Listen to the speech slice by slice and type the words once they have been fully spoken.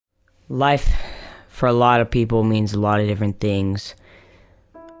Life for a lot of people means a lot of different things.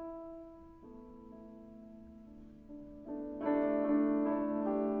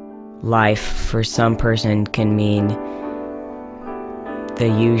 Life for some person can mean the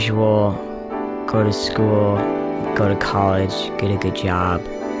usual: go to school, go to college, get a good job,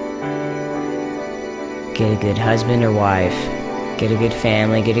 get a good husband or wife, get a good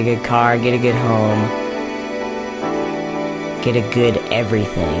family, get a good car, get a good home, get a good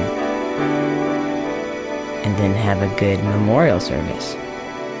everything, and then have a good memorial service.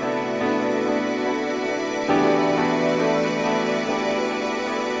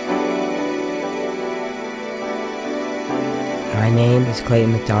 My name is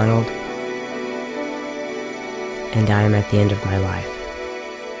Clayton McDonald, and I am at the end of my life.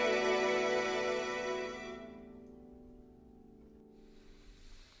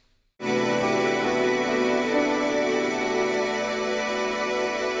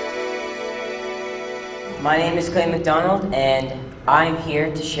 My name is Clayton McDonald, and I'm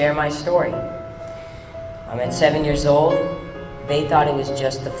here to share my story. I'm at 7 years old. They thought it was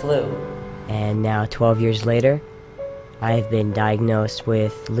just the flu. And now, 12 years later, I have been diagnosed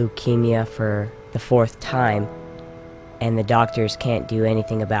with leukemia for the 4th time, and the doctors can't do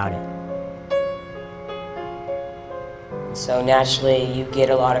anything about it. So naturally, you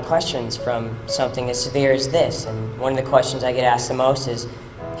get a lot of questions from something as severe as this, and one of the questions I get asked the most is,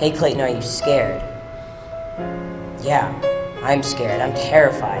 "Hey Clayton, are you scared?" Yeah, I'm scared. I'm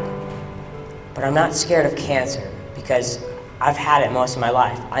terrified. But I'm not scared of cancer, because I've had it most of my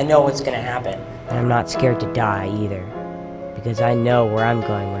life. I know what's going to happen. And I'm not scared to die either, because I know where I'm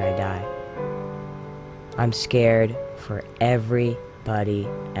going when I die. I'm scared for everybody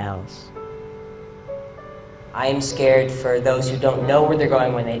else. I am scared for those who don't know where they're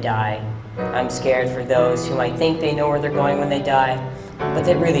going when they die. I'm scared for those who might think they know where they're going when they die, but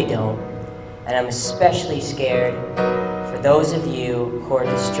they really don't. And I'm especially scared for those of you who are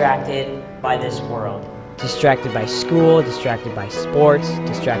distracted by this world. Distracted by school, distracted by sports,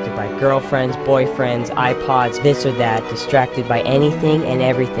 distracted by girlfriends, boyfriends, iPods, this or that, distracted by anything and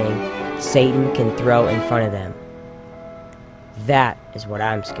everything Satan can throw in front of them. That is what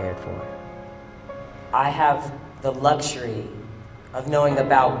I'm scared for. I have the luxury of knowing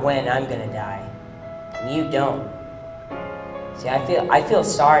about when I'm gonna die, and you don't. See, I feel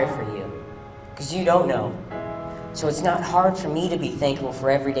sorry for you, because you don't know. So it's not hard for me to be thankful for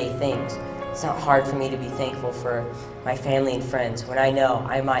everyday things. It's not hard for me to be thankful for my family and friends when I know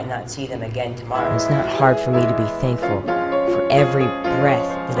I might not see them again tomorrow. It's not hard for me to be thankful for every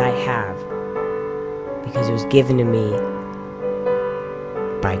breath that I have, because it was given to me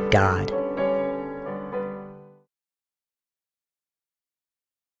by God.